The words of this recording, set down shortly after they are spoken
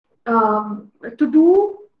to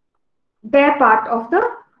do their part of the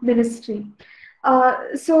ministry.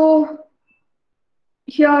 So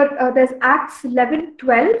here there's Acts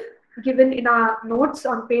 11:12 given in our notes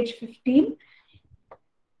on page 15,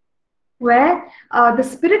 where the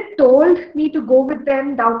Spirit told me to go with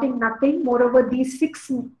them, doubting nothing. Moreover, these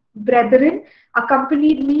 6 brethren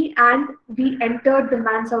accompanied me, and we entered the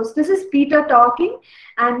man's house. This is Peter talking,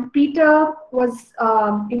 and Peter was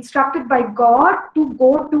instructed by God to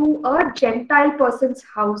go to a Gentile person's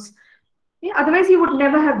house. Yeah, otherwise, he would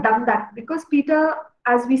never have done that, because Peter,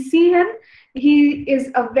 as we see him, he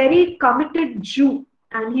is a very committed Jew,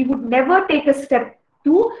 and he would never take a step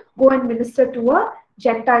to go and minister to a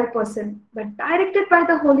Gentile person. But directed by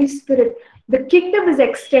the Holy Spirit, the kingdom is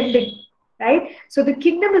extending, right? So the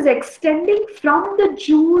kingdom is extending from the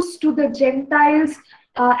Jews to the Gentiles,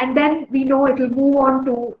 and then we know it will move on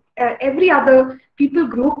to every other people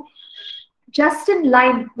group, just in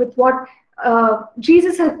line with what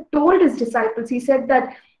Jesus had told his disciples. He said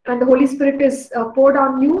that when the Holy Spirit is poured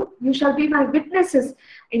on you, you shall be my witnesses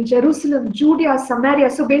in Jerusalem, Judea, Samaria.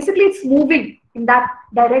 So basically it's moving in that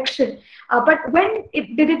direction. But when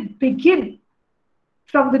did it begin?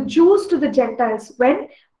 From the Jews to the Gentiles, when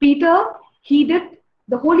Peter heeded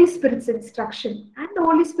the Holy Spirit's instruction, and the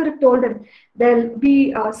Holy Spirit told him, there'll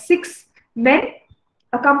be 6 men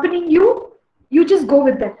accompanying you, you just go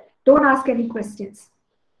with them, don't ask any questions.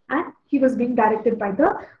 And he was being directed by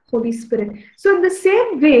the Holy Spirit. So in the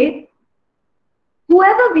same way,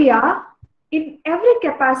 whoever we are, in every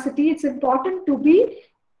capacity, it's important to be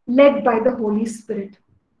led by the Holy Spirit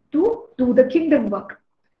to do the kingdom work.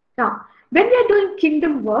 Now, when we are doing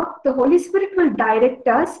kingdom work, the Holy Spirit will direct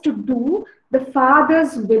us to do the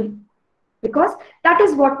Father's will, because that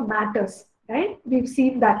is what matters. Right? We've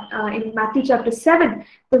seen that in Matthew chapter 7,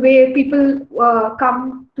 the way people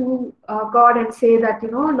come to God and say that,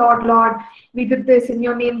 Lord, Lord, we did this in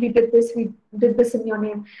your name, we did this in your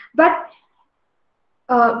name. But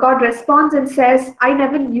God responds and says, I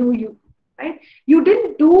never knew you. Right? You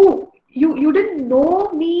didn't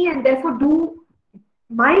know me and therefore do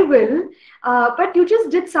my will, but you just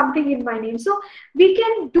did something in my name. So we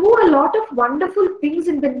can do a lot of wonderful things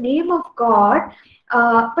in the name of God.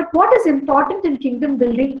 But what is important in kingdom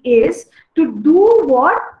building is to do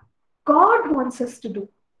what God wants us to do.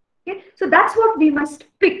 Okay, so that's what we must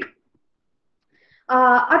pick.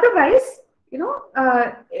 Otherwise,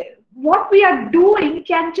 what we are doing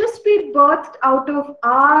can just be birthed out of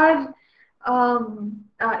our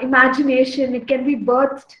imagination. It can be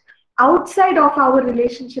birthed outside of our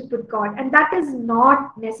relationship with God, and that is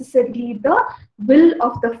not necessarily the will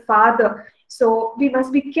of the Father. So we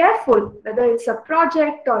must be careful, whether it's a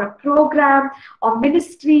project or a program or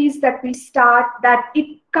ministries that we start, that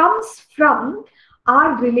it comes from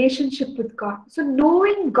our relationship with God. So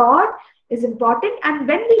knowing God is important, and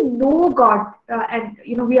when we know God and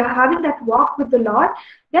we are having that walk with the Lord,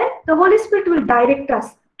 then the Holy Spirit will direct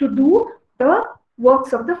us to do the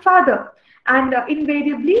works of the Father. And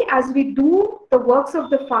invariably, as we do the works of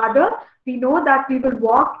the Father, we know that we will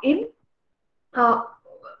walk in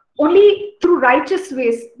only through righteous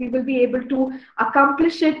ways. We will be able to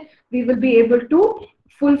accomplish it. We will be able to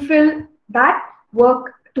fulfill that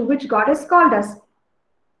work to which God has called us.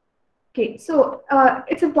 Okay, so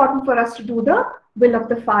it's important for us to do the will of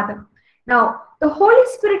the Father. Now, the Holy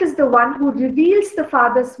Spirit is the one who reveals the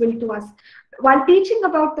Father's will to us. While teaching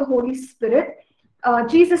about the Holy Spirit,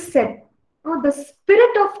 Jesus said, the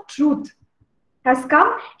Spirit of truth has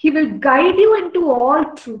come. He will guide you into all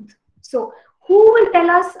truth. So, who will tell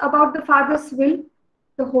us about the Father's will?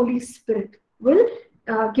 The Holy Spirit will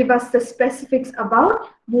give us the specifics about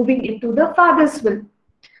moving into the Father's will.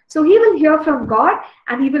 So he will hear from God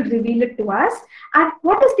and he will reveal it to us. And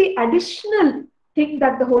what is the additional thing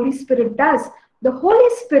that the Holy Spirit does? The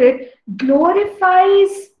Holy Spirit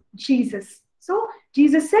glorifies Jesus. So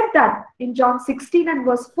Jesus said that in John 16 and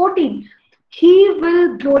verse 14, he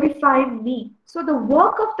will glorify me. So the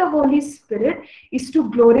work of the Holy Spirit is to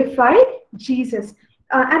glorify Jesus.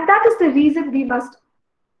 And that is the reason we must,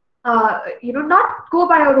 not go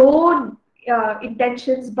by our own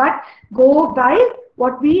intentions, but go by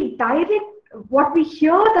what we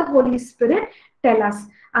hear the Holy Spirit tell us.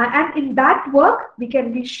 And in that work, we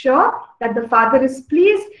can be sure that the Father is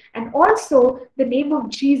pleased, and also the name of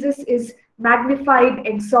Jesus is magnified,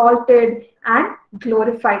 exalted, and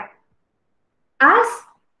glorified. As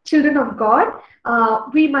children of God,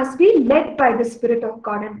 we must be led by the Spirit of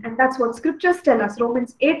God. And that's what scriptures tell us.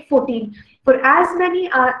 Romans 8:14. For as many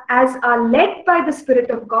as are led by the Spirit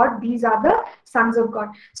of God, these are the sons of God.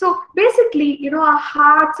 So basically, our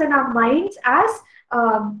hearts and our minds as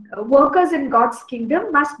workers in God's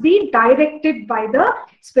kingdom must be directed by the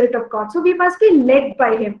Spirit of God. So we must be led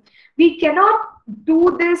by Him. We cannot do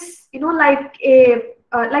this,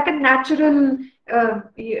 like a natural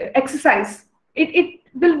exercise. It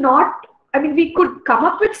will not. I mean, we could come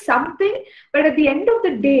up with something, but at the end of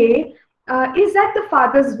the day, is that the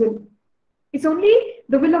Father's will? It's only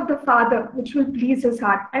the will of the Father which will please His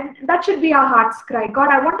heart. And that should be our heart's cry. God,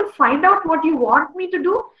 I want to find out what you want me to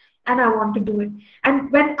do, and I want to do it.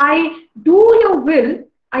 And when I do your will,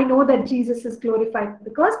 I know that Jesus is glorified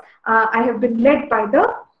because I have been led by the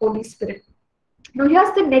Holy Spirit. Now,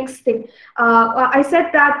 here's the next thing. I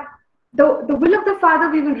said that the will of the Father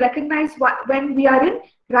we will recognize when we are in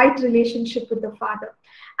right relationship with the Father.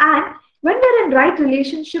 And when we're in right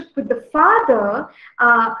relationship with the Father,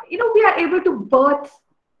 we are able to birth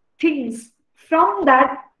things from that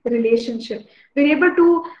relationship. We're able to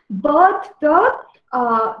birth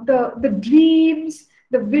the dreams,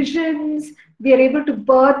 the visions. We are able to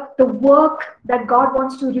birth the work that God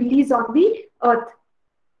wants to release on the earth.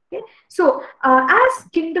 Okay? So, as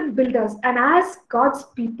kingdom builders and as God's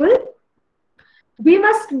people, we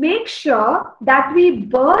must make sure that we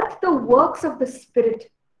birth the works of the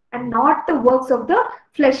Spirit and not the works of the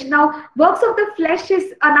flesh. Now, works of the flesh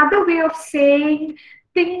is another way of saying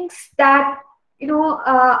things that,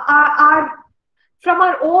 are from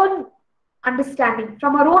our own understanding,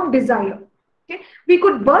 from our own desire. Okay? We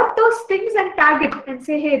could birth those things and tag it and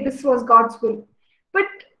say, hey, this was God's will. But,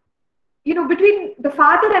 between the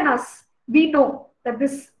Father and us, we know that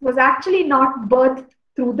this was actually not birthed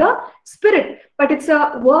through the Spirit, but it's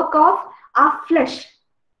a work of our flesh.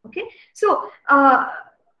 Okay? So,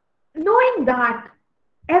 knowing that,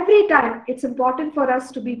 every time it's important for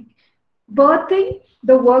us to be birthing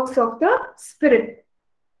the works of the Spirit.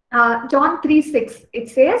 John 3:6, it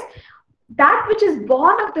says, that which is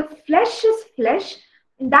born of the flesh is flesh,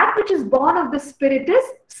 and that which is born of the Spirit is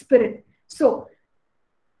spirit. So,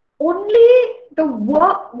 only the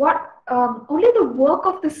work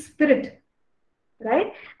of the Spirit,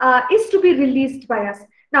 right, is to be released by us.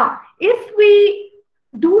 Now, if we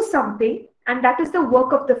do something, and that is the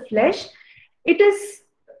work of the flesh, it is,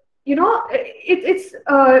 it's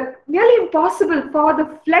nearly impossible for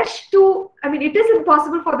the flesh to, it is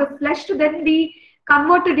impossible for the flesh to then be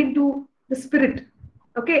converted into the Spirit.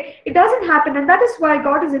 Okay, it doesn't happen, and that is why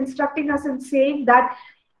God is instructing us and saying that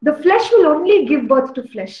the flesh will only give birth to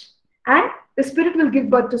flesh, and the Spirit will give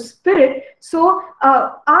birth to spirit. So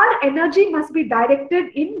our energy must be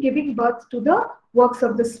directed in giving birth to the works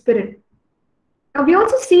of the Spirit. Now, we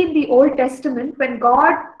also see in the Old Testament when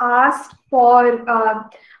God asked for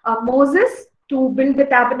Moses to build the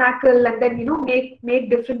tabernacle and then make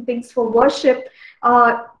different things for worship.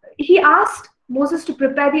 He asked Moses to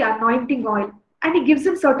prepare the anointing oil, and he gives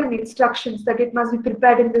him certain instructions that it must be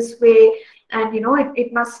prepared in this way, and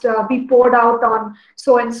it must be poured out on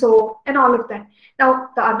so and so and all of that. Now,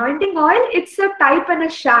 the anointing oil, it's a type and a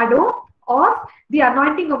shadow of the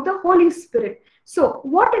anointing of the Holy Spirit. So,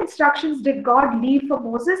 what instructions did God leave for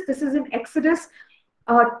Moses? This is in Exodus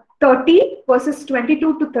 30 verses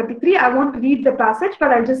 22 to 33. I won't read the passage,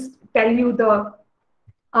 but I'll just tell you the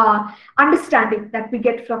understanding that we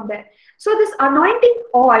get from there. So, this anointing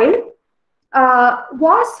oil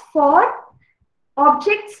was for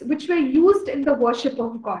objects which were used in the worship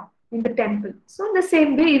of God in the temple. So, in the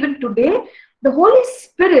same way, even today, the Holy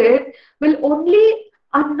Spirit will only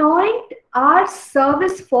anoint our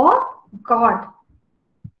service for God.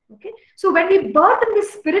 Okay, so when we birth in the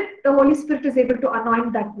Spirit, the Holy Spirit is able to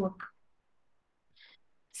anoint that work.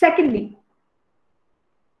 Secondly,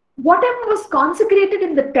 whatever was consecrated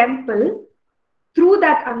in the temple through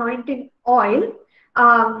that anointing oil,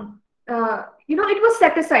 it was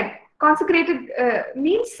set aside. Consecrated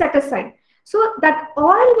means set aside. So that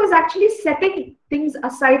oil was actually setting things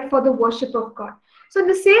aside for the worship of God. So in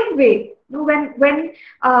the same way, when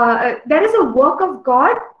there is a work of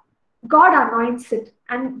God, God anoints it,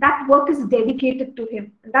 and that work is dedicated to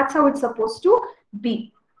Him. And that's how it's supposed to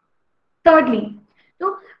be. Thirdly,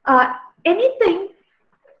 anything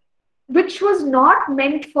which was not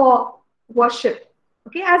meant for worship,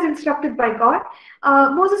 okay, as instructed by God,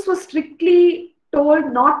 Moses was strictly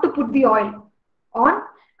told not to put the oil on,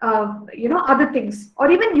 other things, or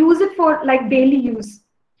even use it for like daily use.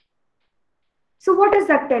 So what does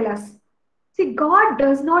that tell us? See, God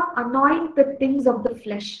does not anoint the things of the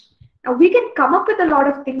flesh. Now, we can come up with a lot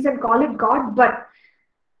of things and call it God, but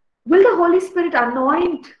Will the Holy Spirit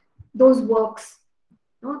anoint those works,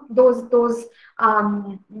 those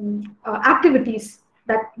activities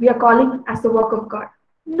that we are calling as the work of God?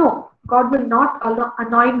 No, God will not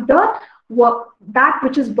anoint the work, that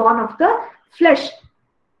which is born of the flesh.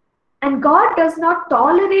 And God does not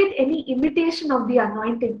tolerate any imitation of the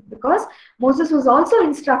anointing, because Moses was also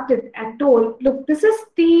instructed and told, look, this is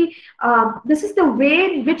the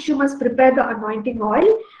way in which you must prepare the anointing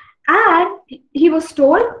oil. And he was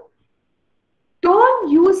told, don't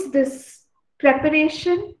use this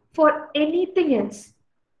preparation for anything else.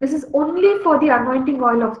 This is only for the anointing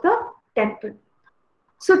oil of the temple.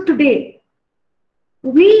 So today,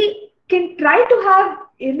 we can try to have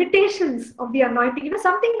imitations of the anointing.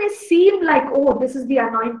 Something may seem like, oh, this is the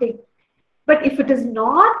anointing. But if it is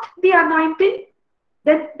not the anointing,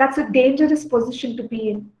 then that's a dangerous position to be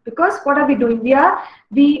in. Because what are we doing? We are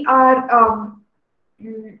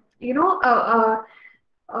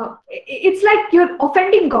it's like you're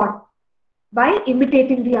offending God by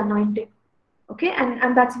imitating the anointing. Okay,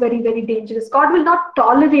 and that's very, very dangerous. God will not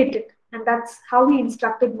tolerate it, and that's how he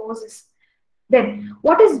instructed Moses. Then,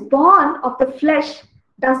 what is born of the flesh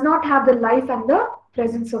does not have the life and the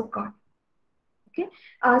presence of God. Okay,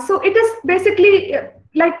 so it is basically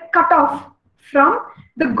like cut off from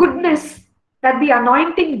the goodness that the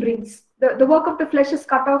anointing brings. The work of the flesh is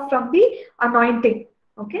cut off from the anointing.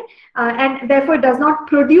 Okay, and therefore it does not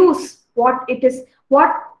produce what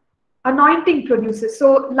anointing produces.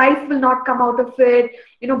 So life will not come out of it,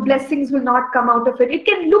 blessings will not come out of it. It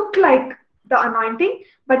can look like the anointing,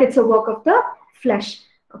 but it's a work of the flesh.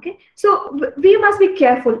 Okay, so we must be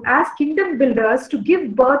careful as kingdom builders to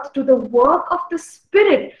give birth to the work of the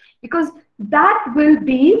Spirit, because that will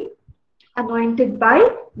be anointed by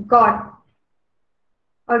God.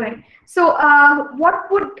 All right, so what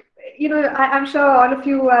would I'm sure all of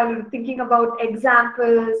you are thinking about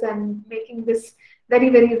examples and making this very,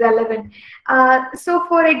 very relevant. So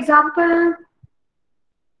for example,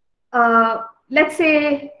 let's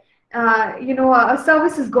say a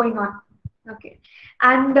service is going on, okay,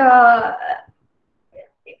 and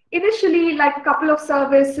initially, like a couple of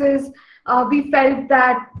services, we felt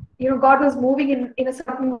that God was moving in a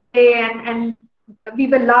certain way, and we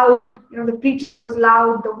were loud. The preacher was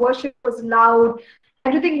loud, the worship was loud,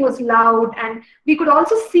 everything was loud, and we could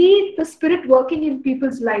also see the Spirit working in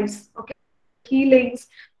people's lives. Okay, healings,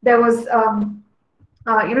 there was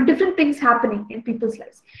different things happening in people's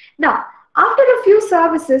lives. Now, after a few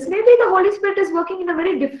services, maybe the Holy Spirit is working in a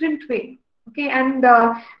very different way. Okay, and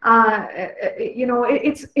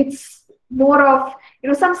it's more of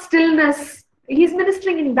some stillness. He's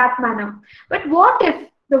ministering in that manner. But what if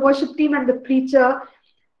the worship team and the preacher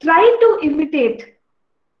try to imitate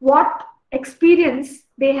what experience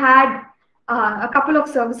they had a couple of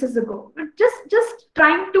services ago? Just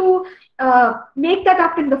trying to make that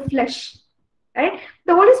up in the flesh, right?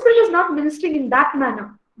 The Holy Spirit is not ministering in that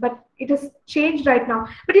manner, but it has changed right now.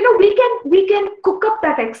 But we can cook up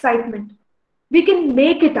that excitement. We can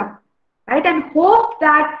make it up, right? And hope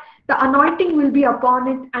that the anointing will be upon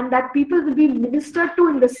it, and that people will be ministered to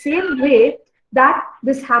in the same way that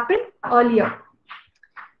this happened earlier.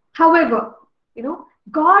 However,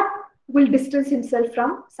 God will distance himself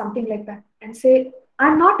from something like that and say,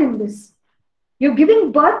 I'm not in this. You're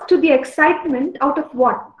giving birth to the excitement out of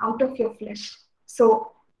what? Out of your flesh.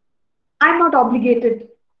 So I'm not obligated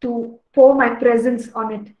to pour my presence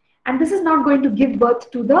on it. And this is not going to give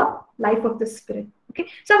birth to the life of the Spirit. Okay,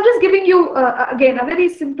 so I'm just giving you again a very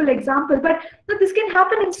simple example, but this can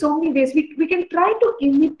happen in so many ways. We can try to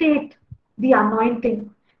imitate the anointing,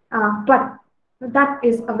 but that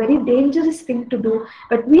is a very dangerous thing to do.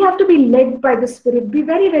 But we have to be led by the Spirit, be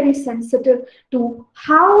very, very sensitive to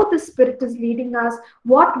how the Spirit is leading us,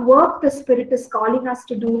 what work the Spirit is calling us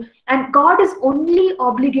to do. And God is only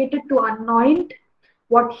obligated to anoint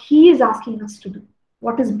what He is asking us to do,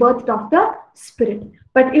 what is birthed of the Spirit.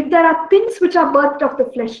 But if there are things which are birthed of the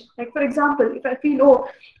flesh, like for example, if I feel, oh,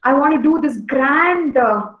 I want to do this grand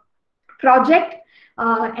project,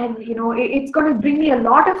 and it's going to bring me a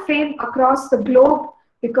lot of fame across the globe,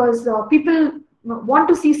 because people want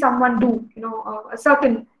to see someone do a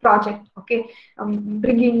certain project, okay,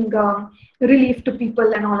 bringing relief to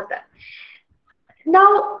people and all of that.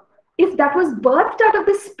 Now, if that was birthed out of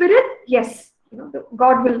the Spirit, yes,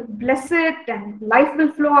 God will bless it and life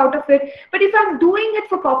will flow out of it. But if I'm doing it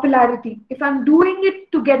for popularity, if I'm doing it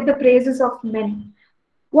to get the praises of men,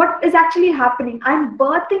 what is actually happening? I'm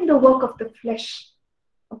birthing the work of the flesh.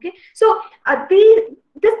 Okay, so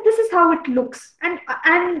this is how it looks, and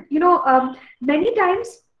many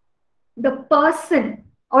times the person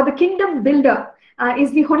or the kingdom builder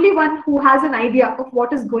is the only one who has an idea of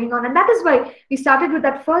what is going on. And that is why we started with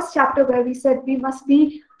that first chapter where we said we must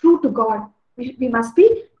be true to God. We must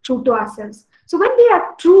be true to ourselves. So when we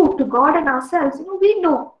are true to God and ourselves, we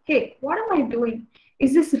know, hey, what am I doing?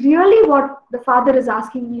 Is this really what the Father is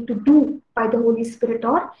asking me to do by the Holy Spirit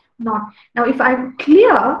or not? Now, if I'm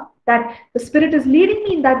clear that the Spirit is leading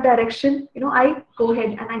me in that direction, I go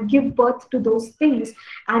ahead and I give birth to those things,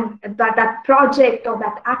 and that project or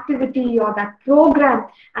that activity or that program,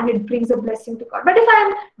 and it brings a blessing to God. But if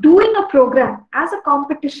I'm doing a program as a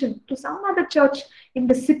competition to some other church in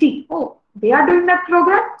the city, oh, they are doing that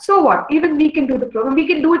program, so what? Even we can do the program, we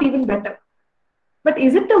can do it even better. But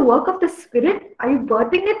is it the work of the Spirit? Are you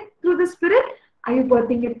birthing it through the Spirit? Are you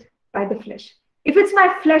birthing it by the flesh? If it's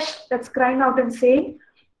my flesh that's crying out and saying,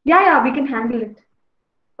 yeah, we can handle it,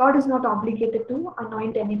 God is not obligated to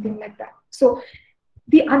anoint anything like that. So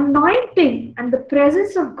the anointing and the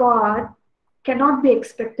presence of God cannot be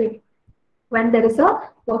expected when there is a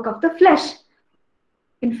work of the flesh.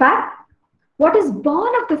 In fact, what is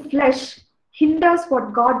born of the flesh hinders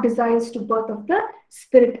what God desires to birth of the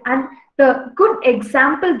Spirit. And the good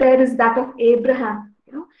example there is that of Abraham.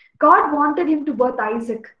 God wanted him to birth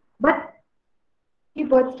Isaac, but he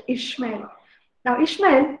birthed Ishmael. Now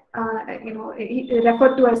Ishmael, he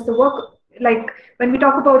referred to as the work. Like when we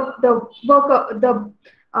talk about the work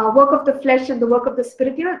of the flesh and the work of the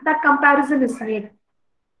Spirit, that comparison is made.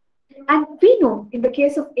 And we know in the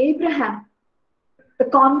case of Abraham, the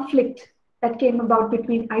conflict that came about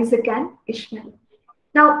between Isaac and Ishmael.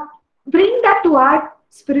 Now, bring that to our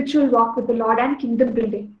spiritual walk with the Lord and kingdom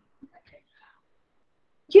building.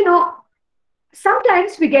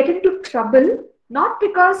 Sometimes we get into trouble not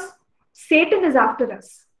because Satan is after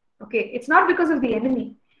us. Okay, it's not because of the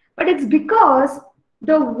enemy, but it's because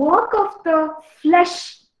the work of the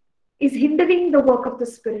flesh is hindering the work of the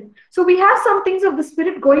Spirit. So we have some things of the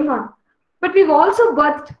Spirit going on, but we've also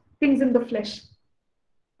birthed things in the flesh.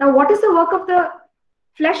 Now, what is the work of the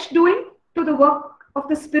flesh doing to the work of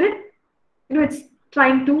the Spirit? It's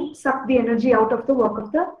trying to suck the energy out of the work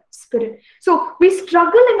of the Spirit. So we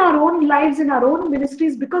struggle in our own lives, in our own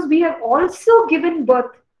ministries, because we have also given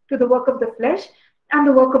birth to the work of the flesh, and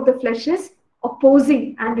the work of the flesh is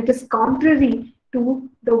opposing and it is contrary to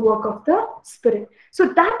the work of the Spirit. So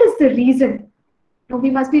that is the reason we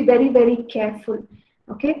must be very, very careful.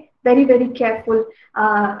 Okay, very, very careful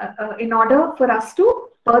in order for us to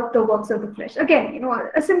birth the works of the flesh. Again,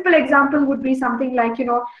 a simple example would be something like,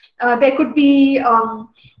 there could be a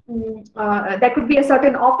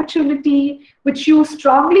certain opportunity which you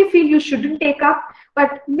strongly feel you shouldn't take up,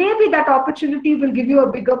 but maybe that opportunity will give you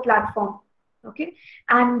a bigger platform. Okay,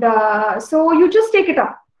 and so you just take it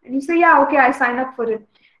up and you say, yeah, okay, I sign up for it.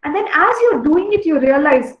 And then as you're doing it, you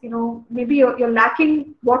realize, maybe you're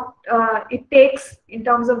lacking what it takes in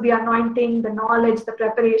terms of the anointing, the knowledge, the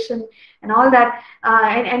preparation, and all that.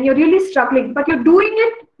 And you're really struggling, but you're doing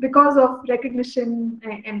it because of recognition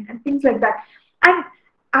and things like that. And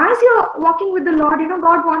as you're walking with the Lord,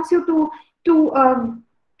 God wants you to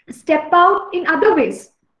step out in other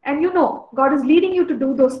ways. And God is leading you to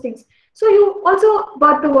do those things. So you also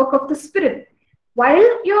birth the work of the Spirit.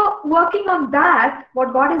 While you're working on that,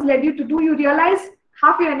 what God has led you to do, you realize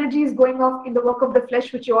half your energy is going off in the work of the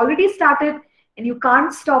flesh, which you already started, and you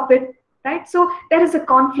can't stop it, right? So there is a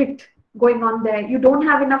conflict going on there. You don't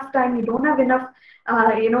have enough time, you don't have enough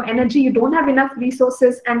energy, you don't have enough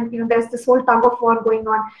resources, and there's this whole tug of war going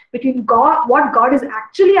on between God, what God is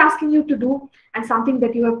actually asking you to do, and something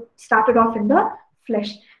that you have started off in the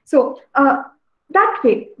flesh. So that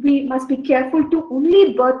way, we must be careful to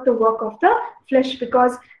only birth the work of the flesh,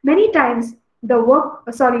 because many times the work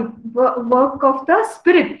of the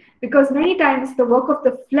Spirit, because many times the work of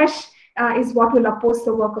the flesh is what will oppose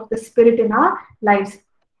the work of the Spirit in our lives.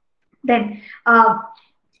 Then,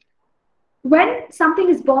 when something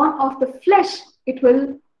is born of the flesh, it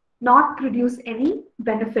will not produce any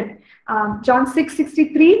benefit. John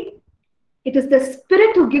 6:63, it is the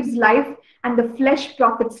Spirit who gives life, and the flesh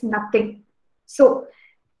profits nothing. So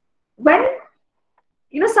when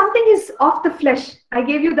something is of the flesh, I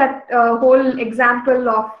gave you that whole example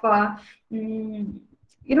of in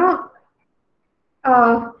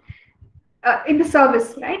the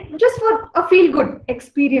service, right? Just for a feel-good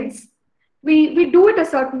experience, we do it a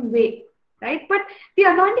certain way, right? But the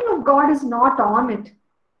anointing of God is not on it.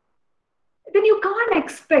 Then you can't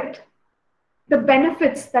expect the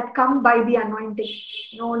benefits that come by the anointing.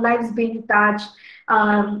 Lives being touched,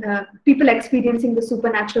 people experiencing the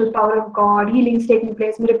supernatural power of God, healings taking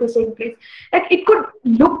place, miracles taking place. Like, it could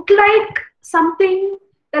look like something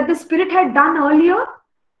that the Spirit had done earlier,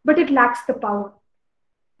 but it lacks the power.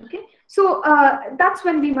 Okay, So that's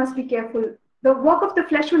when we must be careful. The work of the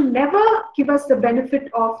flesh will never give us the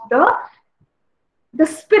benefit of the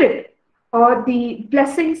Spirit or the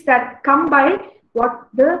blessings that come by what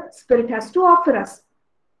the Spirit has to offer us.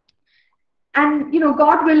 And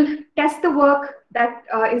God will test the work that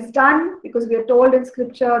is done, because we are told in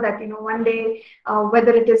Scripture that one day,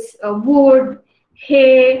 whether it is wood,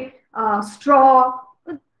 hay, straw,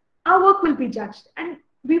 our work will be judged, and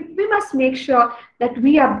we must make sure that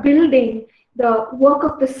we are building the work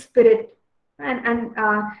of the Spirit, and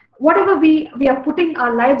whatever we are putting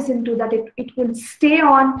our lives into, that it will stay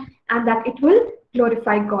on and that it will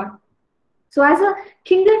glorify God. So as a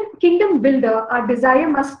kingdom builder, our desire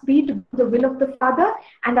must be to do the will of the Father,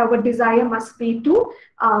 and our desire must be to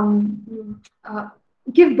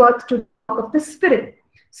give birth to the work of the Spirit.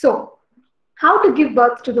 So how to give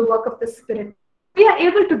birth to the work of the Spirit? We are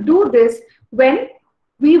able to do this when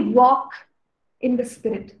we walk in the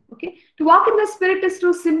Spirit. Okay, to walk in the Spirit is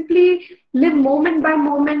to simply live moment by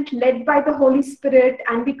moment, led by the Holy Spirit,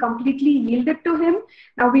 and be completely yielded to Him.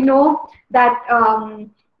 Now we know that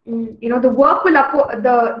the work will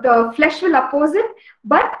the flesh will oppose it,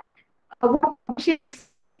 but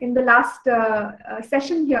in the last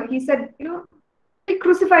session here, he said, we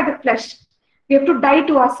crucify the flesh. We have to die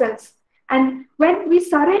to ourselves. And when we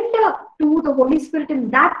surrender to the Holy Spirit in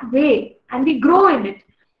that way, and we grow in it,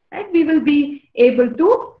 right, we will be able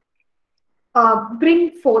to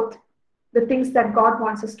bring forth the things that God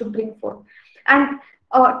wants us to bring forth. And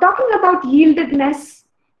talking about yieldedness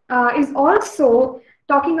is also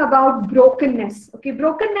talking about brokenness. Okay,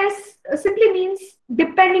 brokenness simply means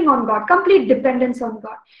depending on God, complete dependence on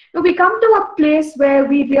God. Now we come to a place where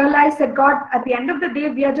we realize that God, at the end of the day,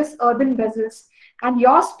 we are just earthen vessels, and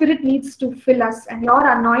your Spirit needs to fill us, and your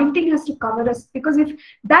anointing has to cover us. Because if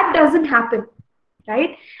that doesn't happen,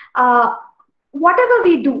 right, whatever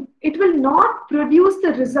we do, it will not produce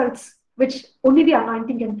the results which only the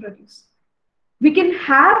anointing can produce. We can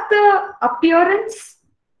have the appearance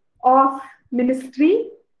of ministry,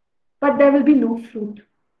 but there will be no fruit.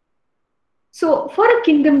 So for a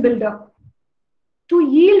kingdom builder, to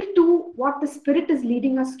yield to what the Spirit is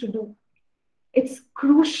leading us to do, it's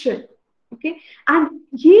crucial. Okay, and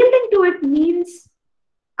yielding to it means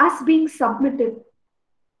us being submitted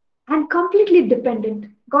and completely dependent.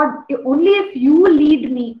 God, only if you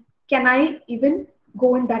lead me can I even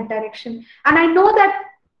go in that direction. And I know that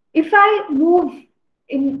if I move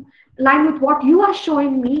in line with what you are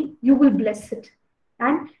showing me, you will bless it,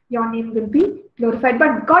 and your name will be glorified.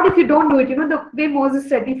 But God, if you don't do it, the way Moses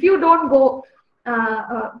said, if you don't go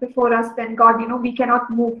before us, then God, we cannot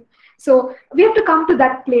move. So we have to come to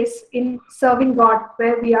that place in serving God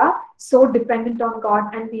where we are so dependent on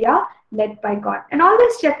God and we are led by God. And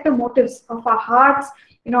always check the motives of our hearts.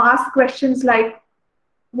 Ask questions like,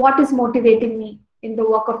 what is motivating me in the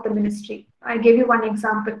work of the ministry? I gave you one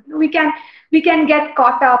example. We can get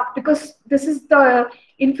caught up because this is the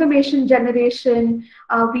information generation.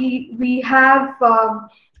 We have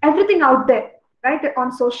everything out there, right,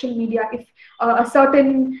 on social media. If a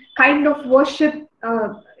certain kind of worship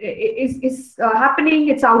is happening,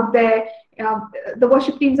 it's out there. The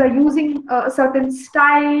worship teams are using a certain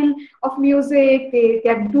style of music. They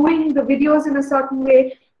are doing the videos in a certain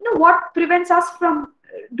way. What prevents us from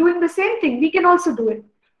doing the same thing? We can also do it.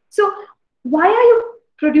 So why are you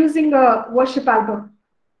producing a worship album?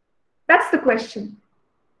 That's the question.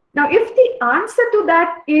 Now, if the answer to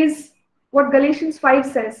that is what Galatians 5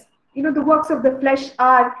 says, the works of the flesh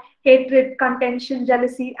are hatred, contention,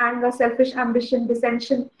 jealousy, anger, selfish ambition,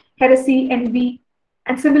 dissension, heresy, envy,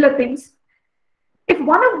 and similar things. If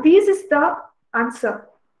one of these is the answer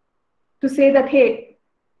to say that, hey,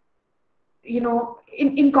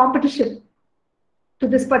 in competition to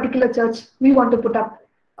this particular church, we want to put up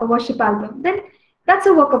a worship album, then that's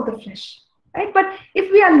a work of the flesh, right? But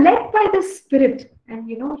if we are led by the Spirit, and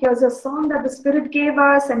here's a song that the Spirit gave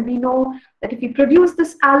us, and we know that if we produce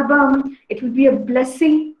this album, it will be a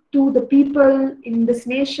blessing to the people in this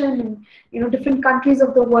nation and different countries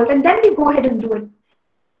of the world, and then we go ahead and do it.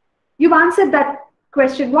 You've answered that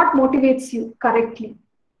question, what motivates you correctly,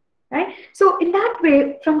 right? So in that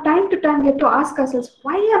way, from time to time, we have to ask ourselves,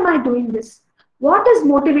 why am I doing this? What is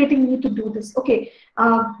motivating me to do this? Okay,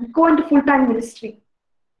 go into full-time ministry.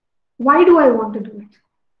 Why do I want to do it?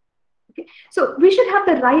 Okay, so we should have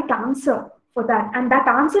the right answer for that, and that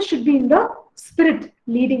answer should be in the Spirit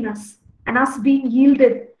leading us and us being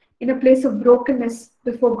yielded in a place of brokenness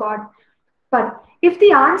before God. But if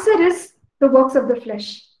the answer is the works of the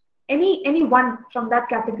flesh, any one from that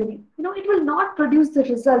category, it will not produce the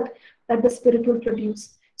result that the Spirit will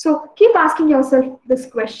produce. So keep asking yourself this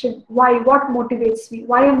question: why? What motivates me?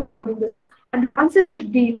 Why am I doing this? And the answer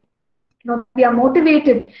should be, we are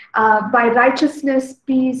motivated by righteousness,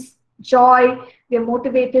 peace, joy. We are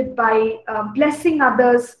motivated by blessing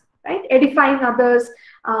others, right? Edifying others.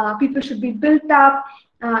 People should be built up,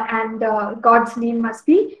 and God's name must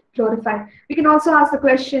be glorified. We can also ask the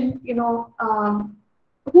question,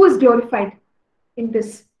 who is glorified in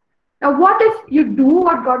this? Now, what if you do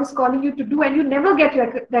what God is calling you to do and you never get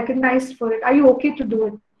recognized for it? Are you okay to do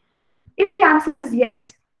it? If the answer is yes,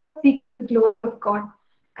 seek the glory of God.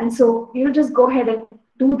 And so, just go ahead and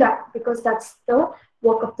do that, because that's the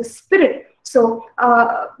work of the Spirit. So,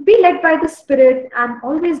 be led by the Spirit and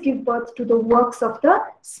always give birth to the works of the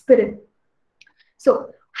Spirit. So,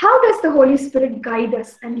 how does the Holy Spirit guide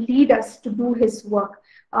us and lead us to do His work?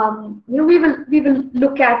 We will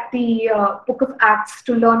look at the book of Acts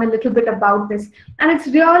to learn a little bit about this, and it's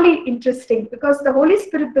really interesting because the Holy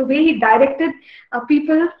Spirit, the way He directed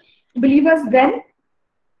people, believers then,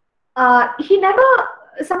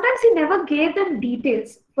 sometimes he never gave them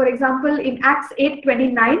details. For example, in Acts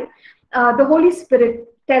 8:29, the Holy Spirit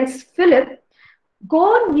tells Philip,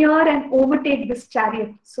 go near and overtake this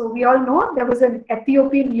chariot. So we all know there was an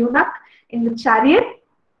Ethiopian eunuch in the chariot,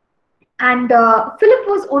 and Philip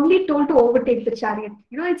was only told to overtake the chariot.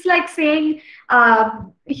 It's like saying,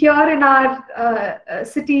 here in our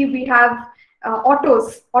city we have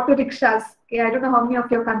auto rickshaws. Okay, I don't know how many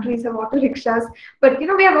of your countries have auto rickshaws, but we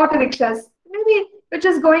have auto rickshaws. Maybe you're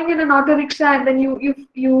just going in an auto rickshaw, and then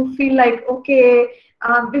you feel like, okay,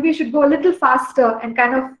 maybe you should go a little faster and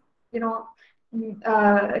kind of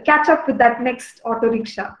catch up with that next auto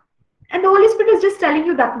rickshaw. And the Holy Spirit is just telling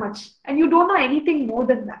you that much, and you don't know anything more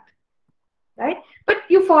than that, right? But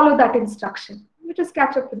you follow that instruction. You just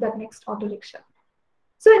catch up with that next auto rickshaw.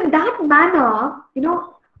 So in that manner,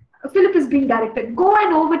 Philip is being directed, go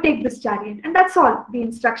and overtake this chariot. And that's all the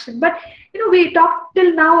instruction. But, we talked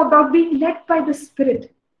till now about being led by the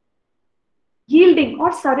Spirit, yielding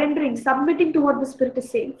or surrendering, submitting to what the Spirit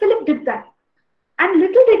is saying. Philip did that. And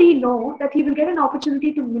little did he know that he will get an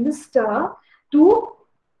opportunity to minister to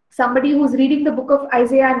somebody who's reading the book of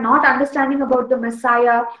Isaiah and not understanding about the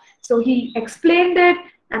Messiah. So he explained it,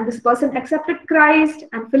 and this person accepted Christ,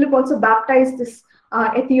 and Philip also baptized this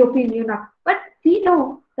Ethiopian eunuch. But we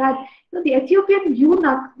know that the Ethiopian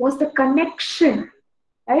eunuch was the connection,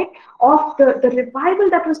 right, of the revival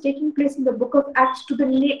that was taking place in the book of Acts to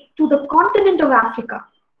the continent of Africa.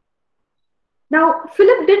 Now,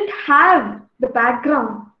 Philip didn't have the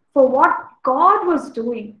background for what God was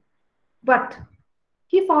doing, but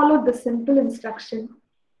he followed the simple instruction,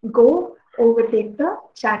 go overtake the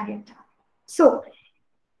chariot. So,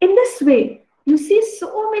 in this way, you see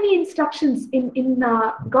so many instructions in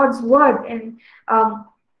God's word, and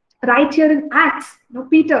right here in Acts,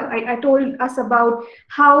 Peter, I told us about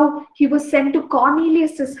how he was sent to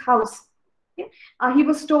Cornelius's house. Okay? He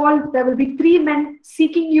was told, there will be 3 men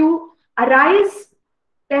seeking you, arise,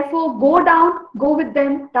 therefore go down, go with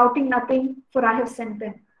them, doubting nothing, for I have sent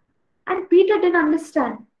them. And Peter didn't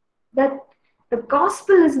understand that the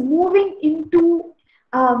gospel is moving into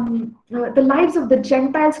the lives of the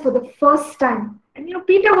Gentiles for the first time. And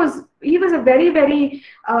Peter was a very, very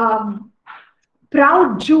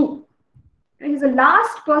proud Jew. He's the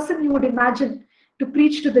last person you would imagine to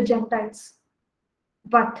preach to the Gentiles.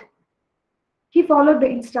 But he followed the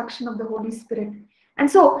instruction of the Holy Spirit.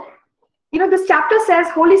 And so, this chapter says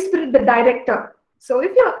Holy Spirit, the director. So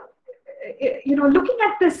if you're, looking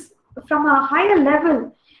at this from a higher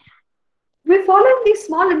level, we're following these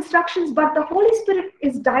small instructions, but the Holy Spirit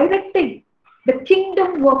is directing the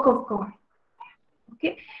kingdom work of God.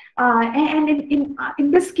 Okay, and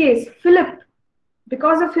in this case, Philip,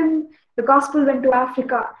 because of him, the gospel went to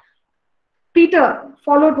Africa. Peter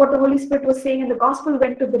followed what the Holy Spirit was saying, and the gospel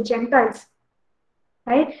went to the Gentiles.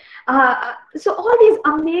 Right? So all these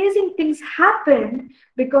amazing things happened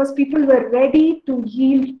because people were ready to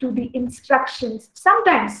yield to the instructions.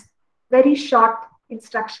 Sometimes very short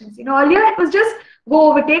instructions. Earlier it was just go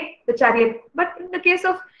overtake the chariot. But in the case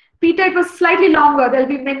of Peter, it was slightly longer. There'll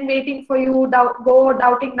be men waiting for you, go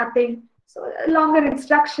doubting nothing. So a longer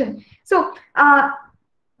instruction. So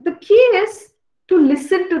the key is to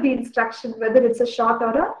listen to the instruction, whether it's a short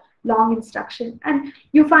or a long instruction. And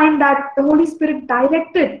you find that the Holy Spirit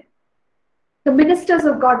directed the ministers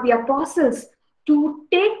of God, the apostles, to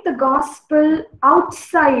take the gospel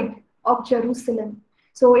outside of Jerusalem.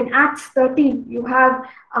 So in Acts 13, you have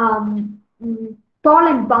Paul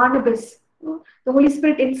and Barnabas. The Holy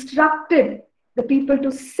Spirit instructed the people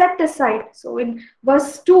to set aside. So in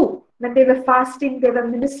verse 2, when they were fasting, they were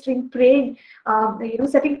ministering, praying,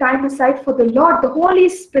 setting time aside for the Lord, the Holy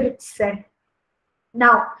Spirit said,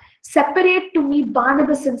 now, separate to me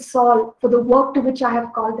Barnabas and Saul for the work to which I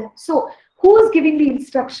have called them. So, who is giving the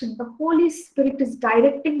instruction? The Holy Spirit is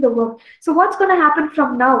directing the work. So, what's going to happen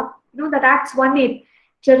from now? That Acts 1:8,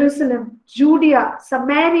 Jerusalem, Judea,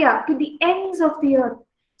 Samaria, to the ends of the earth.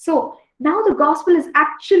 So, now the gospel is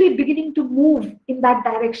actually beginning to move in that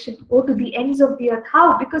direction, to the ends of the earth.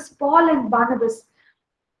 How? Because Paul and Barnabas,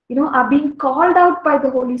 are being called out by the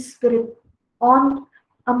Holy Spirit on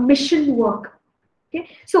a mission work. Okay,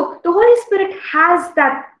 so the Holy Spirit has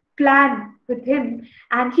that plan with him,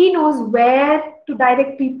 and he knows where to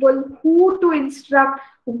direct people, who to instruct,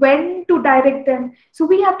 when to direct them. So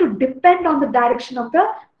we have to depend on the direction of the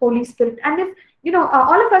Holy Spirit. And if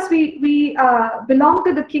all of us, we belong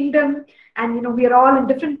to the kingdom, and we are all in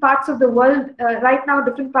different parts of the world right now,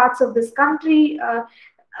 different parts of this country.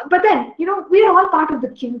 But then we are all part of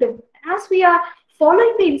the kingdom. As we are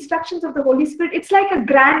following the instructions of the Holy Spirit, it's like a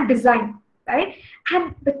grand design. Right?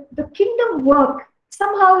 And the kingdom work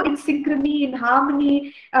somehow in synchrony, in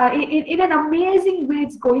harmony, in an amazing way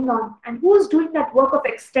it's going on. And who is doing that work of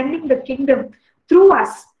extending the kingdom through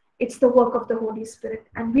us? It's the work of the Holy Spirit.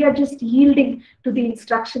 And we are just yielding to the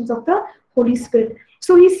instructions of the Holy Spirit.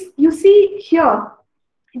 So you see here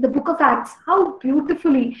in the book of Acts, how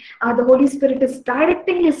beautifully the Holy Spirit is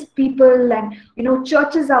directing his people, and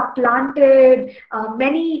churches are planted,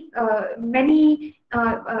 many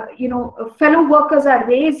fellow workers are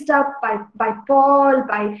raised up by Paul,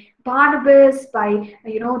 by Barnabas, by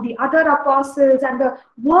the other apostles, and the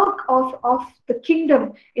work of the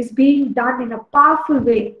kingdom is being done in a powerful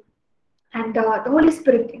way. And the Holy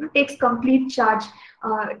Spirit takes complete charge,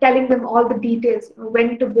 telling them all the details,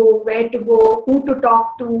 when to go, where to go, who to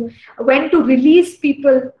talk to, when to release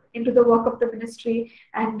people into the work of the ministry.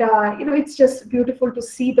 And it's just beautiful to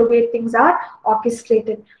see the way things are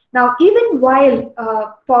orchestrated. Now, even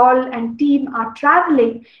while Paul and team are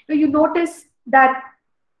traveling, you notice that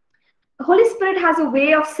the Holy Spirit has a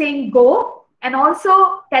way of saying go, and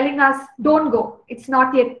also telling us don't go, it's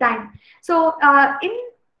not yet time. So in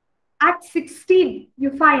Acts 16, you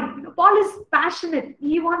find Paul is passionate.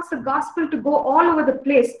 He wants the gospel to go all over the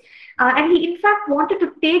place. And he, in fact, wanted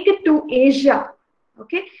to take it to Asia.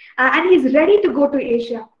 Okay? And he's ready to go to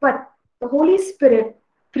Asia. But the Holy Spirit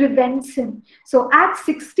prevents him. So Acts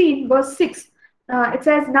 16, verse 6, it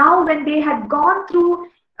says, now when they had gone through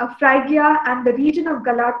Phrygia and the region of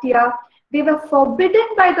Galatia, they were forbidden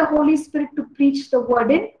by the Holy Spirit to preach the word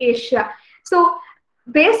in Asia. So,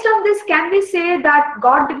 based on this, can we say that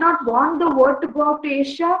God did not want the word to go out to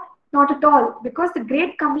Asia? Not at all, because the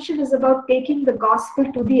Great Commission is about taking the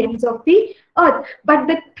gospel to the ends of the earth. But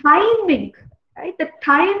the timing, right? The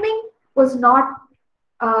timing was not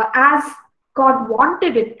as God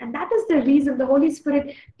wanted it. And that is the reason the Holy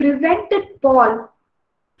Spirit prevented Paul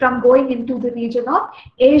from going into the region of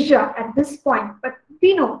Asia at this point. But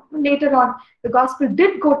we know later on the gospel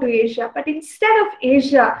did go to Asia. But instead of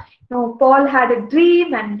Asia, Paul had a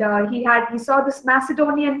dream, and he saw this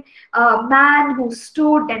Macedonian man who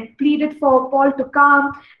stood and pleaded for Paul to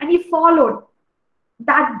come, and he followed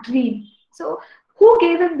that dream. So who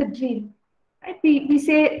gave him the dream? Right? We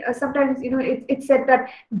say sometimes, it's said that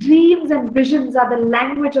dreams and visions are the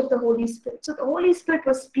language of the Holy Spirit. So the Holy Spirit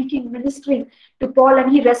was speaking, ministering to Paul,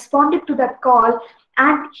 and he responded to that call,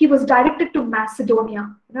 and he was directed to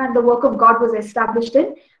Macedonia. And the work of God was established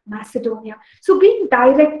in Macedonia. So being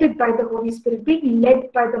directed by the Holy Spirit, being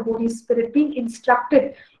led by the Holy Spirit, being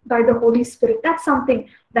instructed by the Holy Spirit, that's something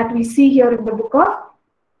that we see here in the book of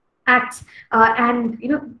Acts. And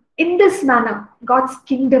in this manner, God's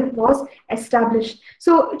kingdom was established.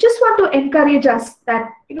 So just want to encourage us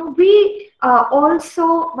that we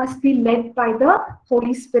also must be led by the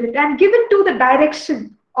Holy Spirit and given to the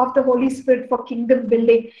direction of the Holy Spirit for kingdom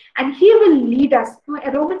building, and he will lead us.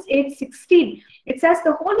 Romans 8:16, it says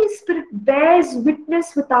the Holy Spirit bears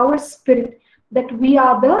witness with our spirit that we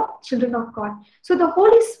are the children of God. So the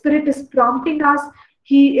Holy Spirit is prompting us.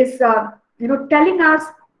 He is telling us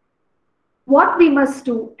what we must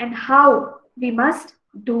do and how we must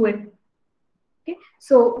do it. Okay,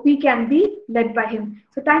 so we can be led by him.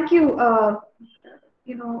 So thank you.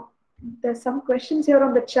 There's some questions here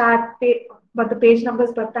on the chat about the page numbers,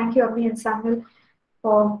 but thank you, Ami and Samuel,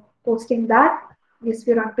 for posting that. Yes,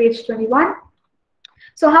 we're on page 21.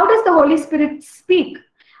 So how does the Holy Spirit speak?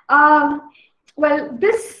 Well,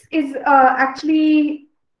 this is actually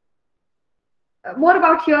more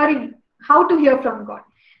about hearing, how to hear from God.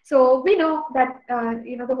 So we know that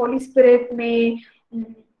the Holy Spirit may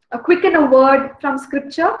quicken a word from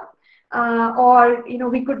Scripture. or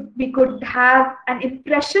we could have an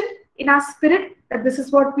impression in our spirit that this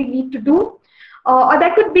is what we need to do, or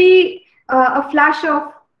there could be a flash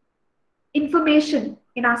of information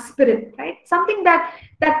in our spirit, right? Something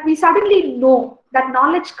that we suddenly know, that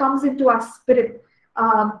knowledge comes into our spirit,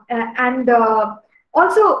 and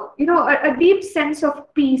also a deep sense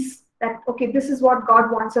of peace that okay, this is what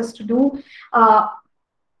God wants us to do.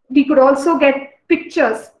 We could also get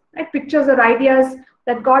pictures, right? Pictures or ideas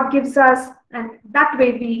that God gives us, and that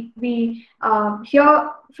way we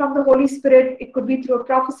hear from the Holy Spirit. It could be through a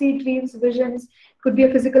prophecy, dreams, visions. It could be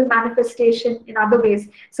a physical manifestation in other ways.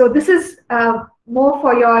 So this is more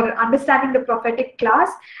for your understanding the prophetic class.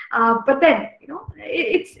 But then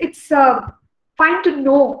it's fine to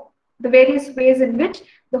know the various ways in which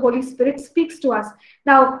the Holy Spirit speaks to us.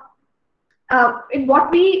 Now, in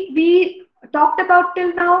what we talked about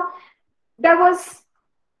till now, there was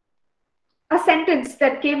a sentence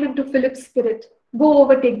that came into Philip's spirit: go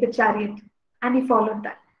overtake the chariot, and he followed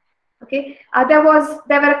that. Okay, there were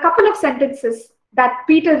a couple of sentences that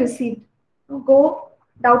Peter received: go,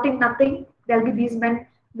 doubting nothing, there'll be these men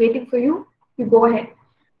waiting for you, you go ahead.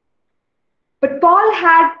 But Paul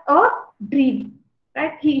had a dream,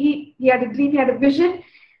 right? He had a dream, he had a vision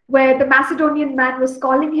where the Macedonian man was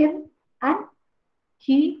calling him, and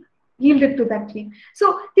he yielded to that dream.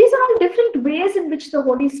 So these are all different ways in which the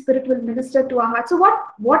Holy Spirit will minister to our hearts. So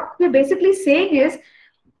what we're basically saying is,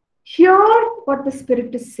 hear what the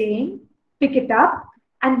Spirit is saying, pick it up,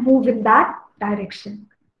 and move in that direction.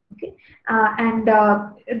 Okay, and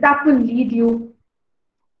that will lead you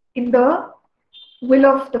in the will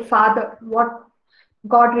of the Father, what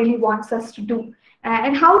God really wants us to do.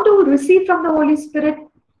 And how to receive from the Holy Spirit?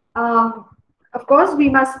 Of course, we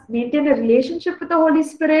must maintain a relationship with the Holy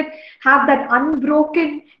Spirit, have that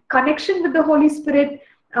unbroken connection with the Holy Spirit,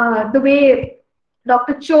 the way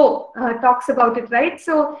Dr. Cho talks about it, right?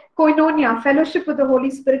 So, koinonia, fellowship with the Holy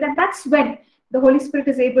Spirit, and that's when the Holy Spirit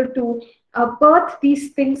is able to birth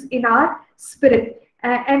these things in our spirit.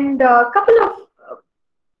 And a couple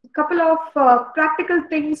of practical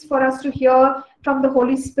things for us to hear from the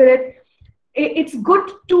Holy Spirit. It's good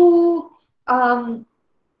to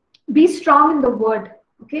be strong in the Word.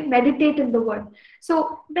 Okay, meditate in the Word.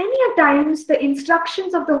 So many a times the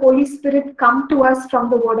instructions of the Holy Spirit come to us from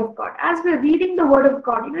the Word of God. As we're reading the Word of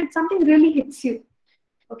God, it's something really hits you.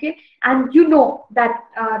 Okay, and you know that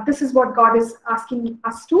this is what God is asking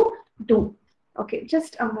us to do. Okay,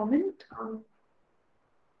 just a moment.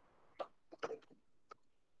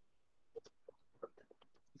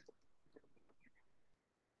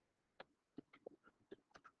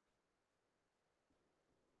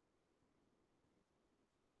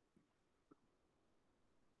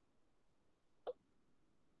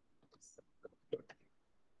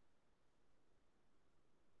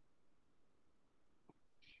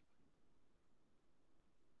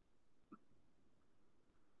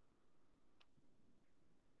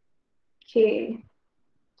 Okay.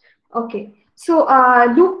 Okay. So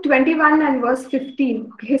Luke 21 and verse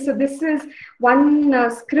 15. Okay, so this is one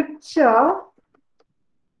scripture.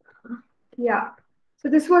 Yeah. So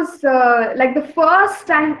this was like the first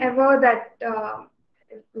time ever that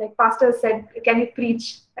like pastor said, can you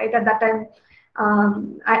preach? Right at that time,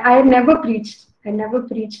 I had never preached. I never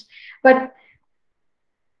preached. But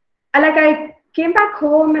I came back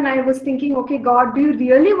home and I was thinking, okay, God, do you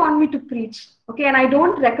really want me to preach? Okay, and I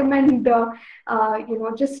don't recommend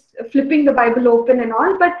just flipping the Bible open and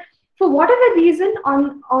all, but for whatever reason,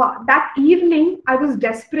 on that evening, I was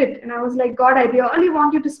desperate and I was like, God, I really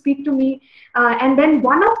want you to speak to me. And then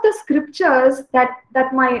one of the scriptures that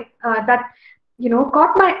caught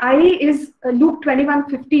my eye is Luke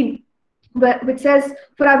 21:15, which says,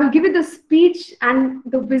 "For I will give you the speech and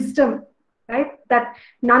the wisdom, right, that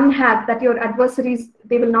none have, that your adversaries,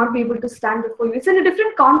 they will not be able to stand before you." It's in a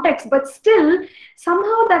different context, but still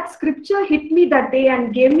somehow that scripture hit me that day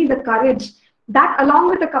and gave me the courage. That, along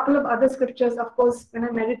with a couple of other scriptures, of course, when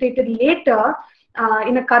I meditated later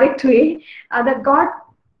in a correct way, that God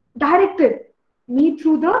directed me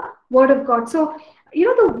through the Word of God. So,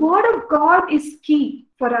 the Word of God is key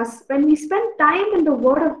for us. When we spend time in the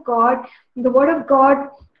Word of God,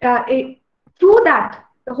 through that,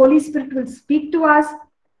 the Holy Spirit will speak to us.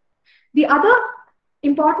 The other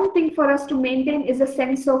important thing for us to maintain is a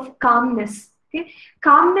sense of calmness. Okay?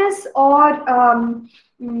 Calmness, or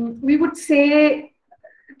we would say,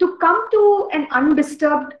 to come to an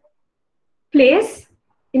undisturbed place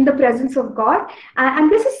in the presence of God.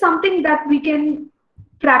 And this is something that we can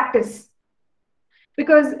practice.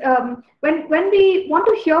 Because when we want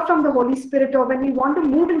to hear from the Holy Spirit, or when we want to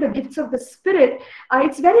move in the gifts of the Spirit,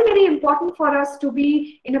 it's very, very important for us to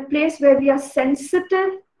be in a place where we are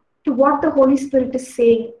sensitive to what the Holy Spirit is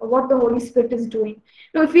saying or what the Holy Spirit is doing.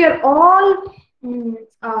 Now, if we are all,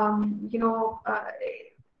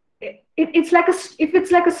 it's like if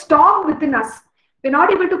it's like a storm within us, we're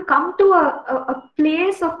not able to come to a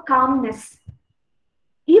place of calmness.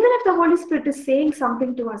 Even if the Holy Spirit is saying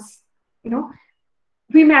something to us,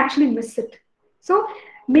 we may actually miss it. So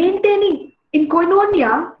maintaining in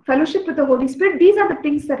koinonia, fellowship with the Holy Spirit, these are the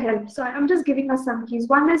things that help. So I'm just giving us some keys.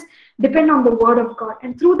 One is depend on the Word of God.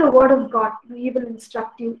 And through the Word of God, He will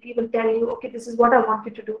instruct you. He will tell you, okay, this is what I want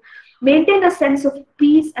you to do. Maintain a sense of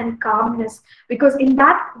peace and calmness, because in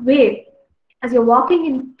that way, as you're walking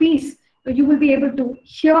in peace, you will be able to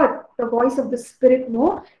hear the voice of the Spirit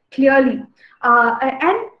more clearly.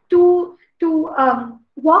 And to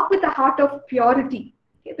walk with a heart of purity.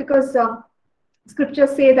 Okay? Because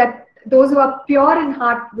scriptures say that those who are pure in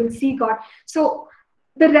heart will see God. So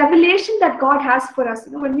the revelation that God has for us,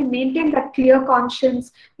 when we maintain that clear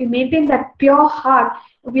conscience, we maintain that pure heart,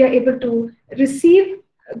 we are able to receive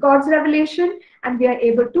God's revelation, and we are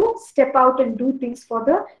able to step out and do things for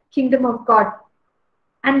the kingdom of God.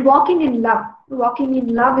 And walking in love. Walking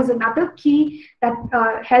in love is another key that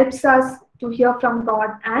helps us to hear from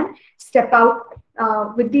God and step out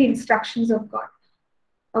with the instructions of God.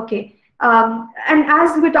 Okay. And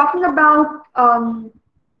as we're talking about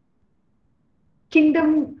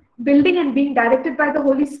kingdom building and being directed by the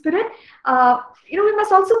Holy Spirit, we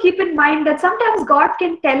must also keep in mind that sometimes God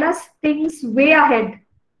can tell us things way ahead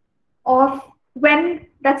of when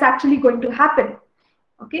that's actually going to happen.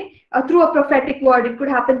 Okay, through a prophetic word. It could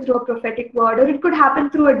happen through a prophetic word, or it could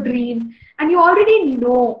happen through a dream, and you already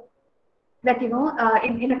know that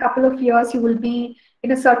in a couple of years you will be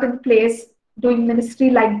in a certain place doing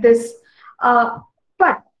ministry like this,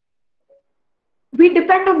 but we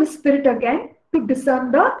depend on the Spirit again to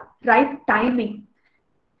discern the right timing.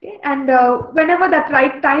 Okay? And whenever that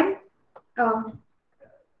right time,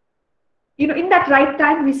 in that right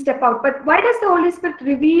time we step out. But why does the Holy Spirit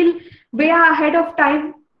reveal way ahead of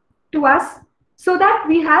time to us? So that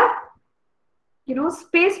we have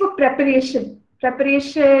space for preparation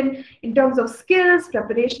in terms of skills,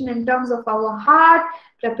 preparation in terms of our heart,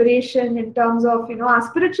 preparation in terms of our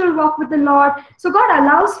spiritual walk with the Lord. So God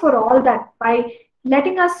allows for all that by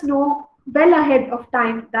letting us know well ahead of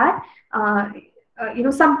time that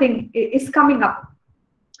something is coming up.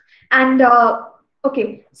 And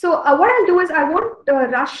okay, so what I'll do is I won't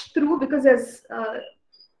rush through, because there's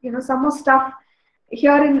some more stuff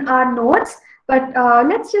here in our notes, but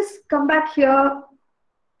let's just come back here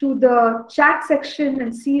to the chat section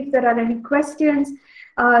and see if there are any questions.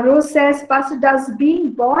 Rose says, Pastor, does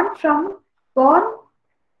being born out from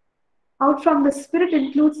the Spirit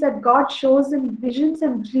includes that God shows in visions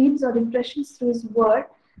and dreams or impressions through His Word,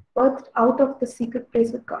 birthed out of the secret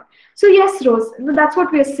place with God? So yes, Rose, that's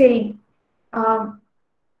what we're saying.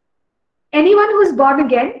 Anyone who is born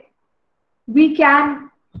again, we can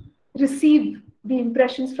receive the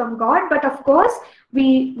impressions from God, but of course,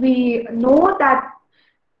 we know that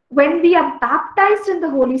when we are baptized in the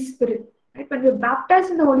Holy Spirit, right? When we're baptized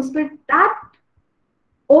in the Holy Spirit, that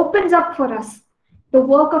opens up for us the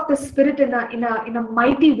work of the Spirit in a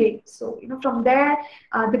mighty way. So from there,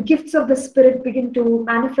 the gifts of the Spirit begin to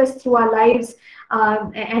manifest through our lives,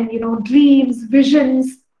 and dreams,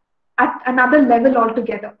 visions at another level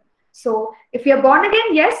altogether. So if we are born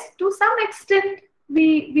again, yes, to some extent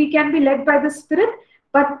we can be led by the Spirit,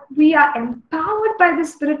 but we are empowered by the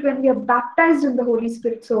Spirit when we are baptized in the Holy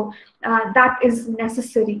Spirit. So that is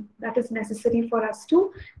necessary. That is necessary for us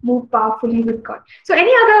to move powerfully with God. So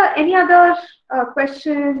any other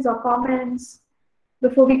questions or comments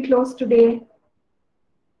before we close today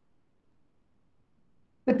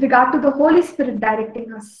with regard to the Holy Spirit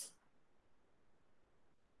directing us?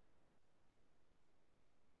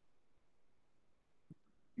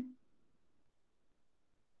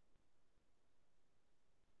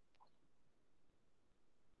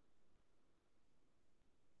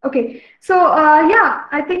 Okay, so yeah,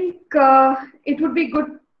 I think it would be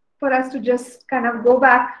good for us to just kind of go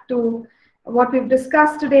back to what we've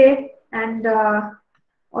discussed today, and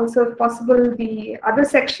also, if possible, the other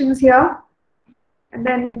sections here. And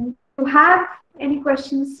then if you have any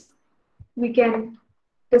questions, we can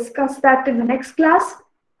discuss that in the next class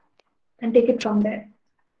and take it from there.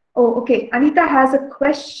 Oh, okay. Anita has a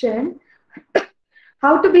question.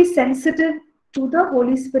 How to be sensitive to the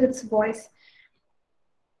Holy Spirit's voice?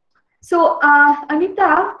 So,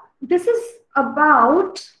 Anita, this is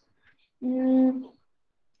about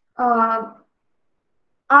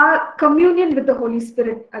our communion with the Holy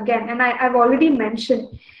Spirit again, and I've already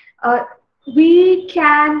mentioned, we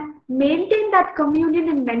can maintain that communion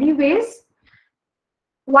in many ways.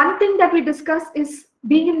 One thing that we discuss is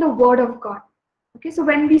being in the Word of God. Okay, so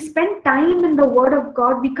when we spend time in the Word of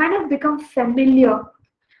God, we kind of become familiar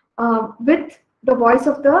with the voice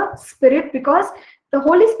of the Spirit, because the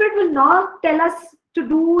Holy Spirit will not tell us to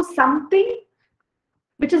do something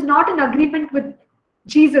which is not in agreement with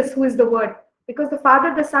Jesus, who is the Word, because the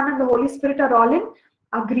Father, the Son, and the Holy Spirit are all in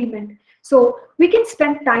agreement. So we can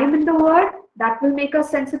spend time in the Word. That will make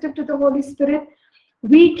us sensitive to the Holy Spirit.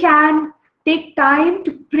 We can take time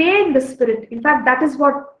to pray in the Spirit. In fact, that is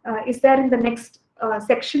what is there in the next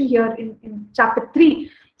section here in chapter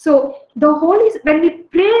 3. So when we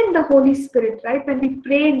pray in the Holy Spirit, right, when we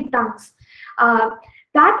pray in tongues,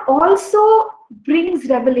 that also brings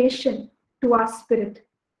revelation to our spirit.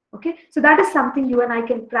 Okay, so that is something you and I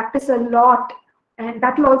can practice a lot, and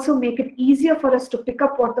that will also make it easier for us to pick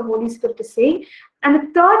up what the Holy Spirit is saying. And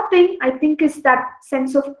the third thing, I think, is that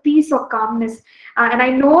sense of peace or calmness. And I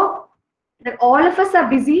know that all of us are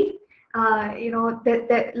busy.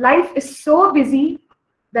 The life is so busy.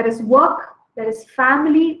 There is work, there is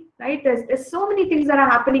family, right? There's so many things that are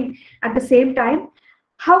happening at the same time.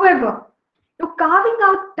 However, you're carving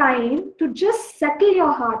out time to just settle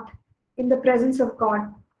your heart in the presence of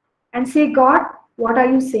God and say, God, what are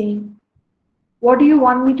you saying? What do you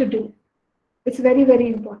want me to do? It's very, very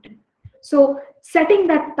important. So setting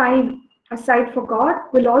that time aside for God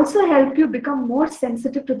will also help you become more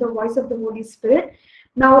sensitive to the voice of the Holy Spirit.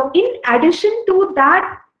 Now, in addition to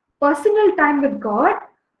that personal time with God,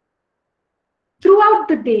 throughout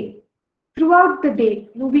the day,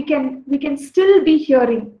 we can still be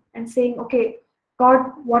hearing and saying, okay,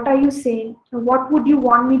 God, what are you saying? What would you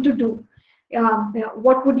want me to do?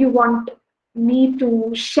 What would you want me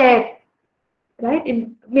to share? Right?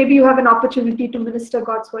 Maybe you have an opportunity to minister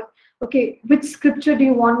God's word. Okay, which scripture do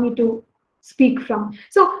you want me to speak from?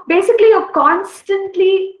 So basically, you're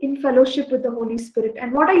constantly in fellowship with the Holy Spirit.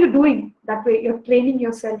 And what are you doing that way? You're training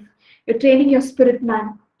yourself. You're training your spirit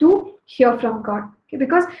man to hear from God. Okay?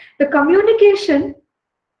 Because the communication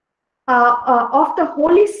of the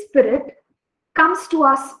Holy Spirit comes to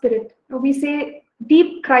our spirit. We say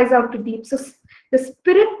deep cries out to deep. So the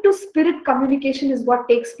spirit to spirit communication is what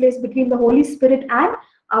takes place between the Holy Spirit and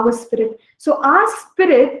our spirit. So our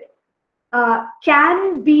spirit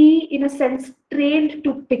can be, in a sense, trained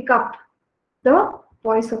to pick up the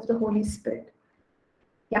voice of the Holy Spirit.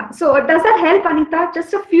 Yeah. So does that help, Anita?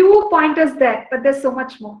 Just a few pointers there, but there's so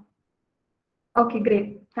much more. Okay,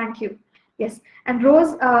 great. Thank you. Yes. And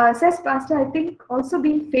Rose says, Pastor, I think also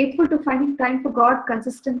being faithful to finding time for God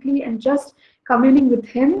consistently and just communing with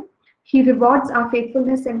Him, He rewards our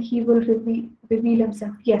faithfulness and He will reveal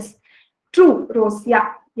Himself. Yes. True, Rose.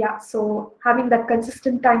 Yeah. Yeah. So having that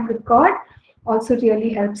consistent time with God also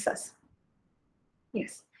really helps us.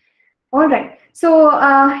 Yes. All right. So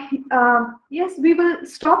yes, we will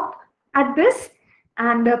stop at this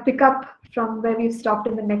and pick up from where we've stopped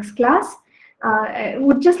in the next class. I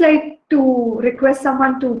would just like to request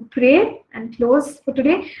someone to pray and close for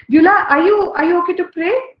today. Beulah, are you okay to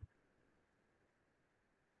pray?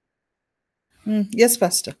 Yes,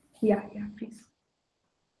 Pastor. Yeah, please.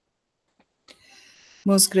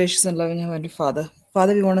 Most gracious and loving Heavenly Father.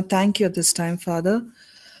 Father, we want to thank you at this time, Father,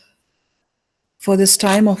 for this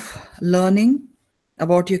time of learning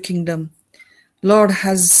about your kingdom. Lord,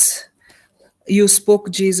 as you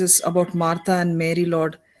spoke, Jesus, about Martha and Mary,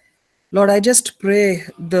 Lord, I just pray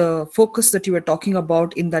the focus that you were talking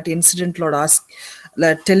about in that incident, Lord,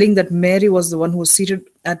 telling that Mary was the one who was seated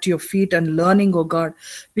at your feet and learning, oh God.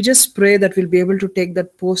 We just pray that we'll be able to take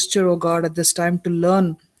that posture, oh God, at this time to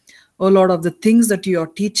learn, oh Lord, of the things that you are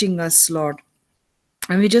teaching us, Lord.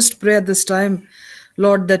 And we just pray at this time,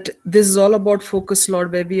 Lord, that this is all about focus,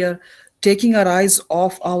 Lord, where we are taking our eyes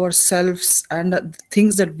off ourselves and the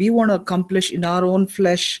things that we want to accomplish in our own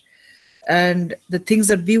flesh and the things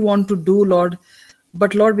that we want to do, Lord.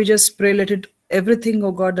 But Lord, we just pray, let it, everything,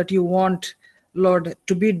 oh God, that you want, Lord,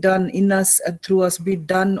 to be done in us and through us, be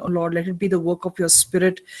done, oh Lord. Let it be the work of your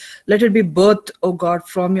Spirit. Let it be birthed, oh God,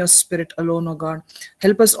 from your Spirit alone, oh God.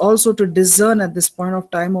 Help us also to discern at this point of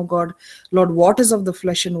time, oh God, Lord, what is of the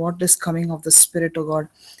flesh and what is coming of the Spirit, oh God.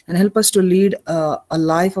 And help us to lead a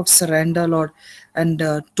life of surrender, Lord, and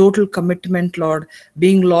total commitment, Lord,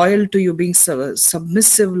 being loyal to you, being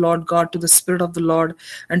submissive, Lord God, to the Spirit of the Lord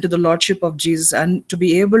and to the Lordship of Jesus, and to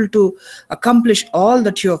be able to accomplish all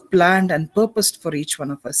that you have planned and purposed for each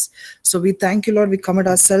one of us. So we thank you, Lord. We commit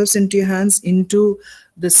ourselves into your hands, into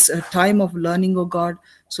this time of learning, oh God.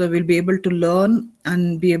 so we'll be able to learn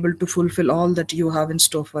and be able to fulfill all that you have in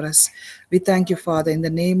store for us. We thank you, Father. In the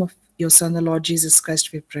name of your Son, the Lord Jesus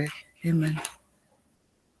Christ, we pray. Amen.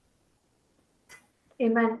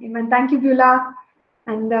 Amen. Amen. Thank you, Beulah.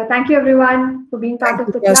 And thank you, everyone, for being part Thank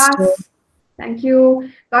of you, the Pastor. class. Thank you.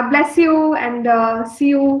 God bless you. And see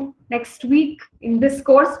you next week in this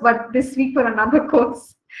course, but this week for another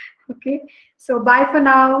course. Okay. So bye for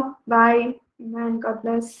now. Bye. Amen. God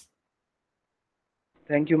bless.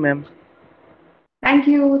 Thank you, ma'am. Thank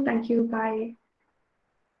you. Thank you. Bye.